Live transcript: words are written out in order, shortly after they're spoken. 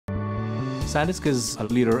Sandisk is a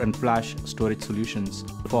leader in flash storage solutions.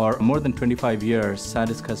 For more than 25 years,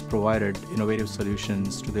 Sandisk has provided innovative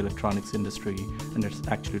solutions to the electronics industry, and it's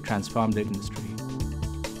actually transformed the industry.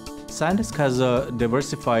 Sandisk has a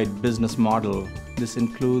diversified business model. This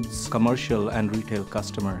includes commercial and retail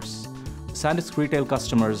customers. Sandisk retail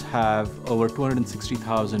customers have over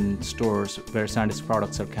 260,000 stores where Sandisk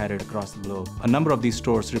products are carried across the globe. A number of these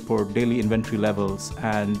stores report daily inventory levels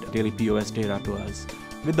and daily POS data to us.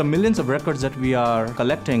 With the millions of records that we are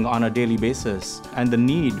collecting on a daily basis and the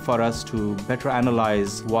need for us to better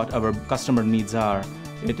analyze what our customer needs are,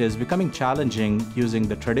 it is becoming challenging using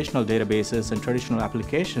the traditional databases and traditional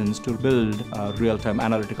applications to build real-time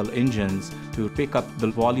analytical engines to pick up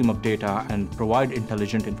the volume of data and provide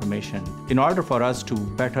intelligent information. In order for us to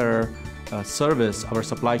better service our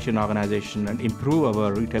supply chain organization and improve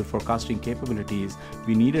our retail forecasting capabilities,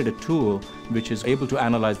 we needed a tool which is able to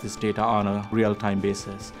analyze this data on a real-time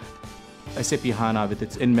basis. SAP HANA, with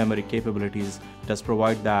its in-memory capabilities, does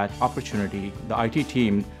provide that opportunity. The IT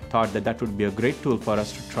team thought that that would be a great tool for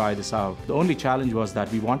us to try this out. The only challenge was that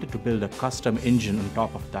we wanted to build a custom engine on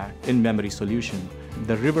top of that in-memory solution.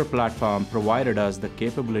 The River platform provided us the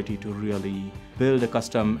capability to really build a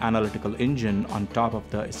custom analytical engine on top of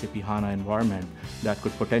the SAP HANA environment that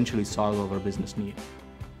could potentially solve our business need.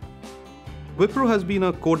 Wipro has been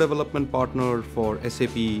a co-development partner for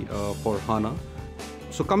SAP for HANA.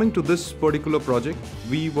 So coming to this particular project,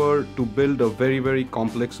 we were to build a very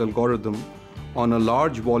complex algorithm on a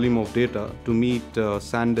large volume of data to meet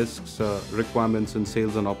Sandisk's requirements in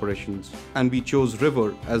sales and operations. And we chose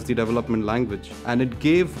River as the development language. And it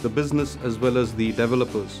gave the business as well as the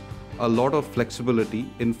developers a lot of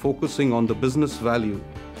flexibility in focusing on the business value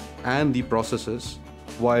and the processes,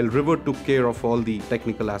 while River took care of all the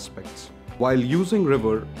technical aspects. While using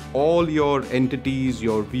River, all your entities,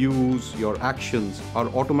 your views, your actions are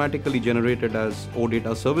automatically generated as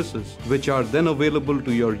OData services, which are then available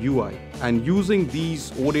to your UI. And using these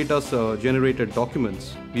OData generated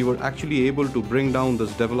documents, we were actually able to bring down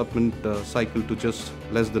this development cycle to just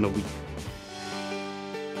less than a week.